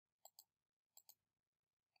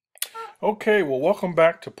Okay, well, welcome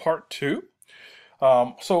back to part two.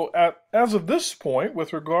 As of this point,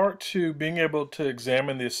 with regard to being able to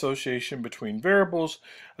examine the association between variables,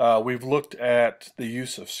 we've looked at the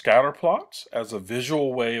use of scatter plots as a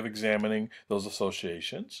visual way of examining those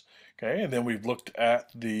associations. Okay, and then we've looked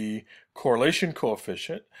at the correlation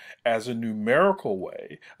coefficient as a numerical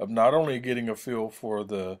way of not only getting a feel for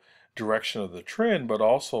the direction of the trend, but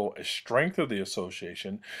also a strength of the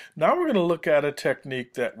association. Now we're going to look at a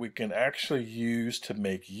technique that we can actually use to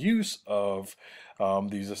make use of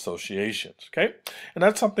these associations, okay? And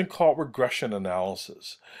that's something called regression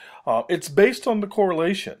analysis. It's based on the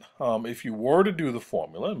correlation. If you were to do the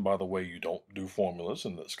formula, and by the way, you don't do formulas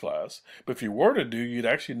in this class, but if you were to do, you'd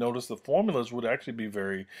actually notice the formulas would actually be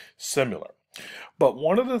very similar. But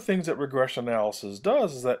one of the things that regression analysis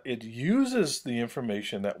does is that it uses the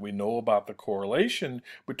information that we know about the correlation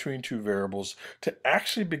between two variables to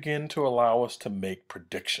actually begin to allow us to make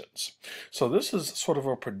predictions. So this is sort of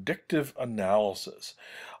a predictive analysis.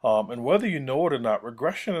 And whether you know it or not,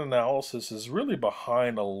 regression analysis is really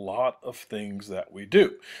behind a lot of things that we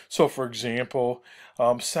do. So for example,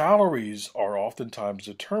 salaries are oftentimes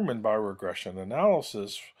determined by regression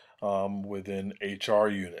analysis within HR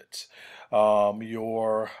units.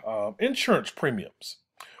 Your insurance premiums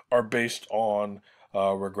are based on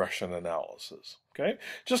regression analysis. Okay,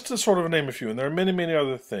 just to sort of name a few, and there are many, many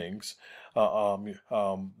other things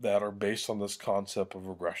that are based on this concept of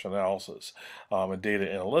regression analysis. In data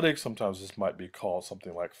analytics, sometimes this might be called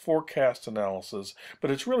something like forecast analysis,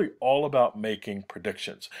 but it's really all about making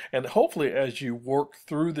predictions. And hopefully, as you work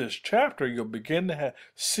through this chapter, you'll begin to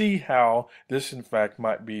see how this, in fact,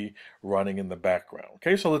 might be running in the background.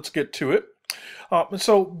 Okay, so let's get to it.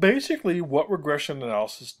 So basically what regression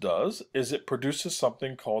analysis does is it produces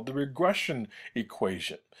something called the regression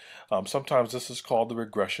equation. Sometimes this is called the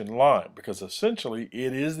regression line because essentially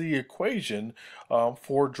it is the equation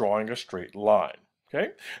for drawing a straight line.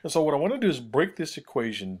 Okay, and so what I want to do is break this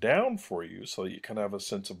equation down for you so you can have a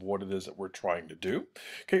sense of what it is that we're trying to do.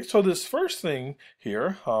 Okay, so this first thing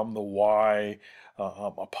here, the y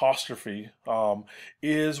apostrophe,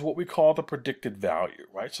 is what we call the predicted value,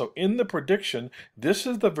 right? So in the prediction, this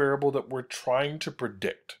is the variable that we're trying to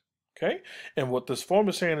predict. Okay, and what this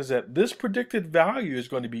formula is saying is that this predicted value is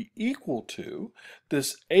going to be equal to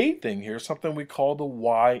this A thing here, something we call the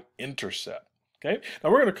y-intercept. Okay, now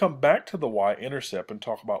we're going to come back to the y-intercept and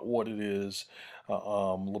talk about what it is a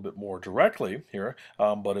little bit more directly here,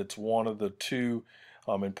 but it's one of the two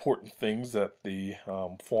important things that the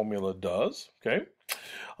formula does. Okay,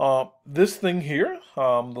 this thing here,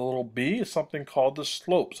 the little b, is something called the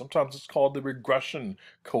slope. Sometimes it's called the regression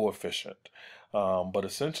coefficient. But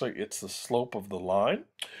essentially it's the slope of the line.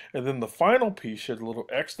 And then the final piece here, the little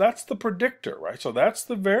x, that's the predictor, right? So that's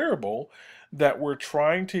the variable that we're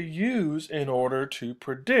trying to use in order to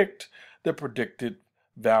predict the predicted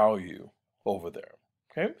value over there.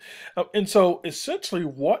 Okay, and so essentially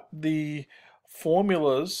what the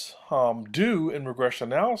formulas do in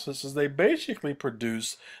regression analysis is they basically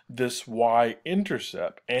produce this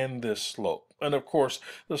y-intercept and this slope. And of course,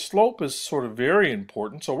 the slope is sort of very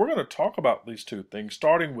important. So we're going to talk about these two things,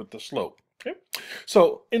 starting with the slope. Okay,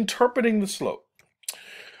 so interpreting the slope.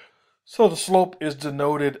 So the slope is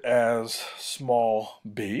denoted as small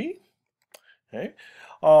b. Okay.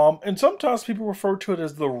 And sometimes people refer to it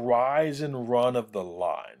as the rise and run of the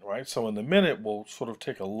line, right? So in a minute, we'll sort of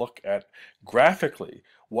take a look at graphically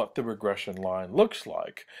what the regression line looks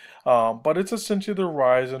like. But it's essentially the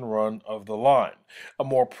rise and run of the line. A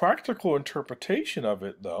more practical interpretation of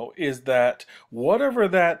it, though, is that whatever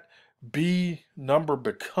that B number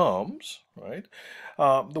becomes, right?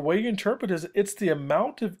 The way you interpret it is it's the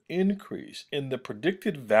amount of increase in the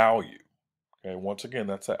predicted value. Okay, once again,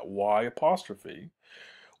 that's that y apostrophe,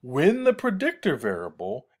 when the predictor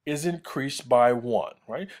variable is increased by 1,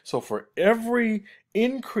 right? So for every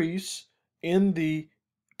increase in the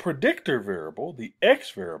predictor variable, the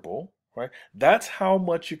x variable, right, that's how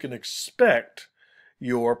much you can expect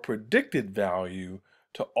your predicted value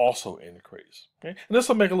to also increase. Okay? And this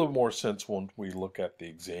will make a little more sense when we look at the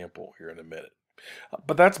example here in a minute.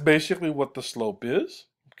 But that's basically what the slope is.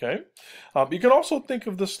 Okay, you can also think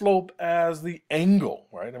of the slope as the angle,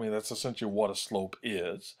 right? I mean, that's essentially what a slope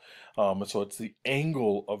is. And so it's the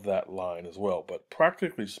angle of that line as well. But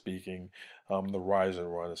practically speaking, the rise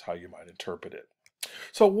and run is how you might interpret it.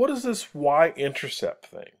 So what is this y-intercept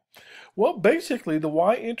thing? Well, basically, the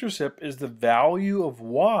y-intercept is the value of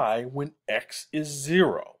y when x is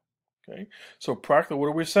 0. Okay, so practically, what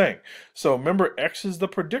are we saying? So remember, x is the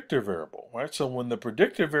predictor variable, right? So when the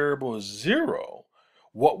predictor variable is 0,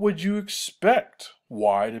 what would you expect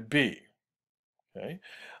y to be? Okay,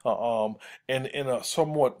 and in a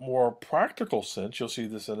somewhat more practical sense, you'll see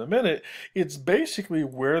this in a minute, it's basically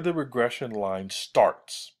where the regression line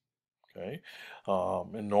starts. Okay,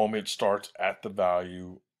 and normally it starts at the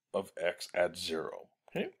value of x at 0.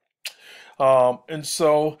 Okay, and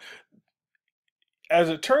so as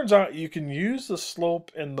it turns out, you can use the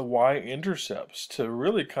slope and the y-intercepts to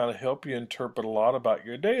really kind of help you interpret a lot about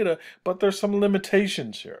your data, but there's some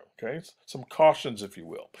limitations here, okay? Some cautions, if you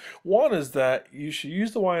will. One is that you should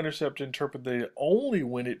use the y-intercept to interpret data only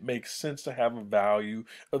when it makes sense to have a value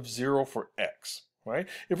of 0 for x, right?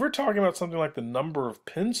 If we're talking about something like the number of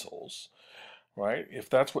pencils, right, if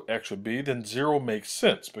that's what x would be, then 0 makes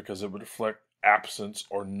sense because it would reflect absence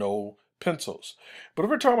or no pencils. But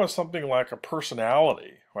if we're talking about something like a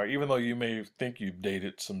personality, right, even though you may think you've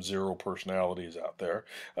dated some 0 personalities out there,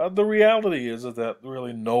 the reality is that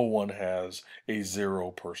really no one has a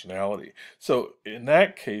 0 personality. So in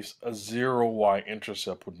that case, a 0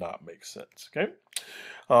 y-intercept would not make sense, okay?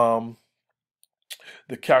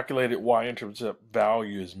 The calculated y-intercept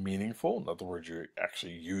value is meaningful. In other words, you're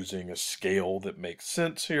actually using a scale that makes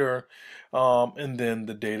sense here. And then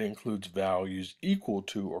the data includes values equal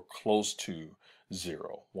to or close to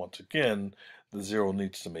 0. Once again, the 0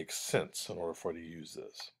 needs to make sense in order for you to use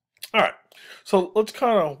this. All right, so let's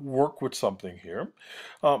kind of work with something here.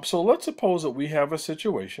 So let's suppose that we have a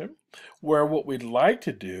situation where what we'd like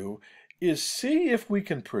to do is see if we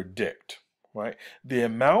can predict, right, the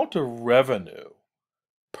amount of revenue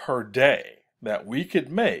per day that we could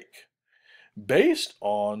make based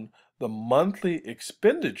on the monthly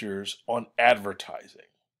expenditures on advertising.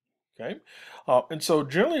 Okay, and so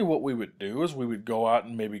generally what we would do is we would go out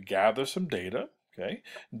and maybe gather some data, okay,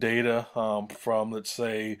 data from, let's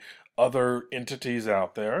say, other entities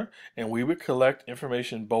out there, and we would collect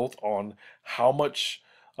information both on how much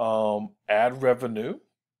ad revenue,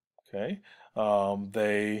 okay,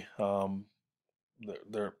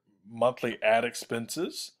 their monthly ad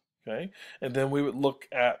expenses, okay, and then we would look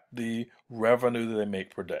at the revenue that they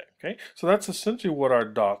make per day, okay. So that's essentially what our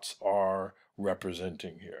dots are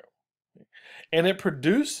representing here, and it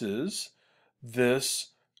produces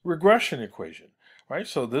this regression equation, right?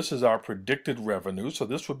 So this is our predicted revenue, so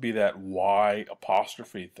this would be that y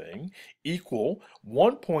apostrophe thing, equal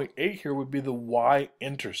 1.8 here would be the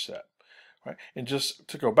y-intercept. Right? And just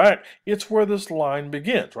to go back, it's where this line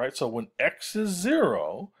begins, right? So when x is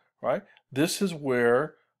 0, right, this is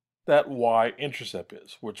where that y-intercept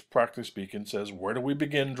is, which practically speaking says, where do we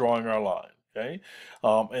begin drawing our line? Okay,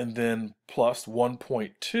 and then plus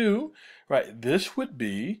 1.2, right, this would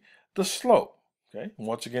be the slope. Okay, and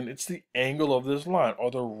once again, it's the angle of this line,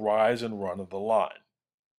 or the rise and run of the line.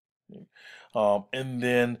 And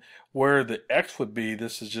then where the x would be,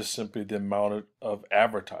 this is just simply the amount of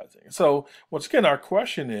advertising. So once again, our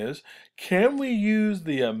question is, can we use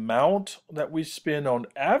the amount that we spend on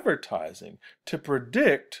advertising to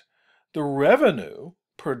predict the revenue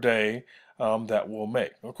per day that we'll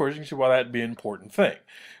make? Of course, you can see why that'd be an important thing,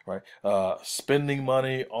 right? Spending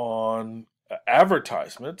money on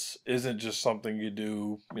advertisements isn't just something you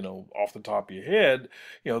do, off the top of your head.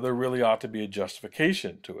 There really ought to be a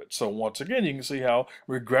justification to it. So once again, you can see how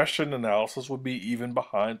regression analysis would be even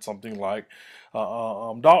behind something like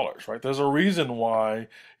dollars, right? There's a reason why,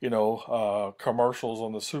 commercials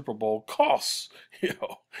on the Super Bowl costs,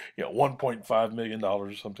 $1.5 million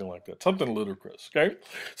or something like that, something ludicrous, okay?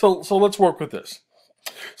 So let's work with this.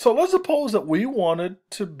 So let's suppose that we wanted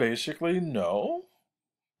to basically know,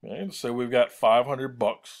 okay, so we've got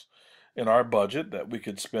 $500 in our budget that we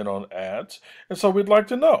could spend on ads. And so we'd like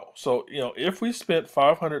to know. So, if we spent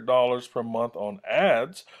 $500 per month on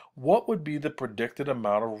ads, what would be the predicted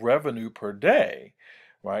amount of revenue per day,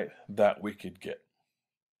 right, that we could get?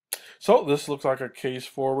 So this looks like a case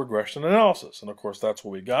for regression analysis. And of course, that's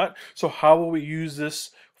what we got. So how will we use this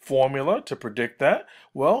formula to predict that?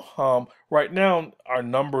 Well, right now, our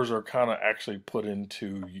numbers are kind of actually put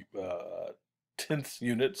into tenths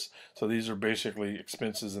units. So these are basically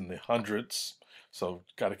expenses in the hundreds. So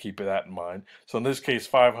got to keep that in mind. So in this case,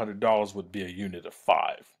 $500 would be a unit of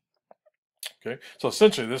 5. Okay, so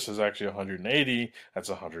essentially this is actually 180, that's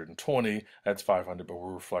 120, that's 500, but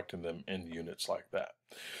we're reflecting them in units like that.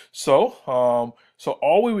 So, so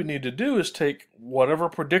all we would need to do is take whatever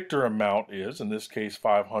predictor amount is, in this case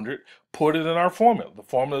 500, put it in our formula. The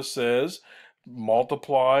formula says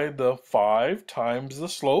multiply the 5 times the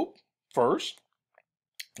slope first.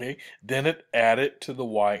 Okay, then add it to the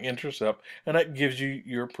y-intercept, and that gives you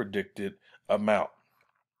your predicted amount.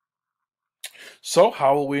 So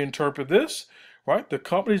how will we interpret this? Right, the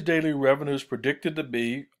company's daily revenue is predicted to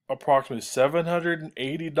be approximately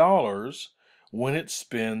 $780 when it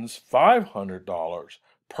spends $500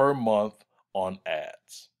 per month on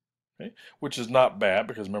ads. Okay? Which is not bad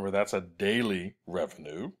because remember that's a daily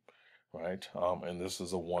revenue, right? And this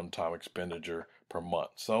is a one-time expenditure per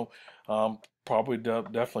month. So probably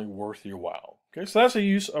definitely worth your while. Okay, so that's a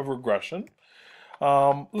use of regression.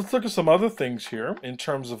 Let's look at some other things here in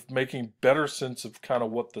terms of making better sense of kind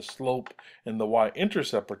of what the slope and the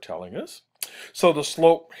y-intercept are telling us. So the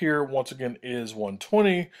slope here, once again, is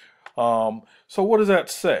 120. So what does that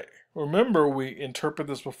say? Remember, we interpreted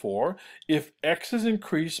this before. If x is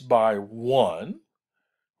increased by 1,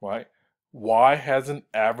 right, y has an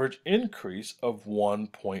average increase of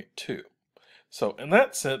 1.2. So in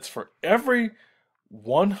that sense, for every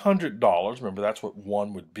 $100, remember that's what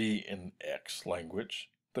 1 would be in X language,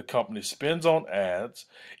 the company spends on ads,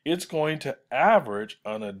 it's going to average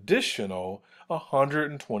an additional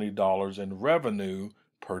 $120 in revenue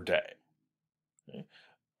per day. Okay?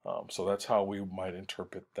 So that's how we might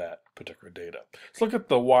interpret that particular data. Let's look at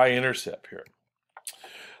the y-intercept here.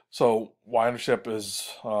 So y-intercept is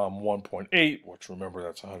 1.8, which remember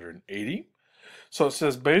that's 180. So it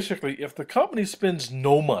says basically if the company spends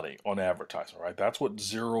no money on advertising, right? That's what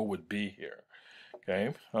 0 would be here.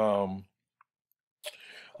 Okay.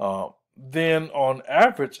 Then on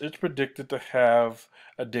average, it's predicted to have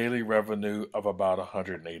a daily revenue of about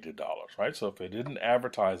 $180, right? So if it didn't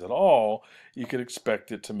advertise at all, you could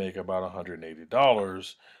expect it to make about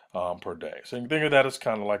 $180 per day. So you can think of that as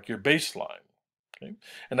kind of like your baseline. Okay?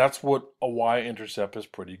 And that's what a y-intercept is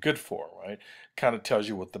pretty good for, right? Kind of tells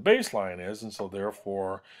you what the baseline is, and so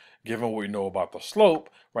therefore, given what we know about the slope,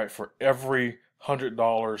 right, for every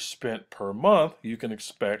 $100 spent per month, you can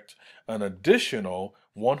expect an additional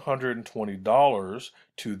 $120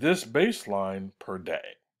 to this baseline per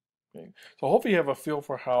day. Okay? So hopefully you have a feel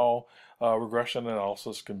for how regression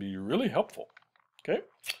analysis can be really helpful. Okay,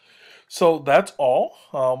 so that's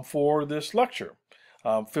all for this lecture.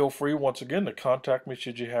 Feel free once again to contact me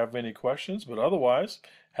should you have any questions, but otherwise,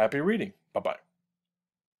 happy reading. Bye-bye.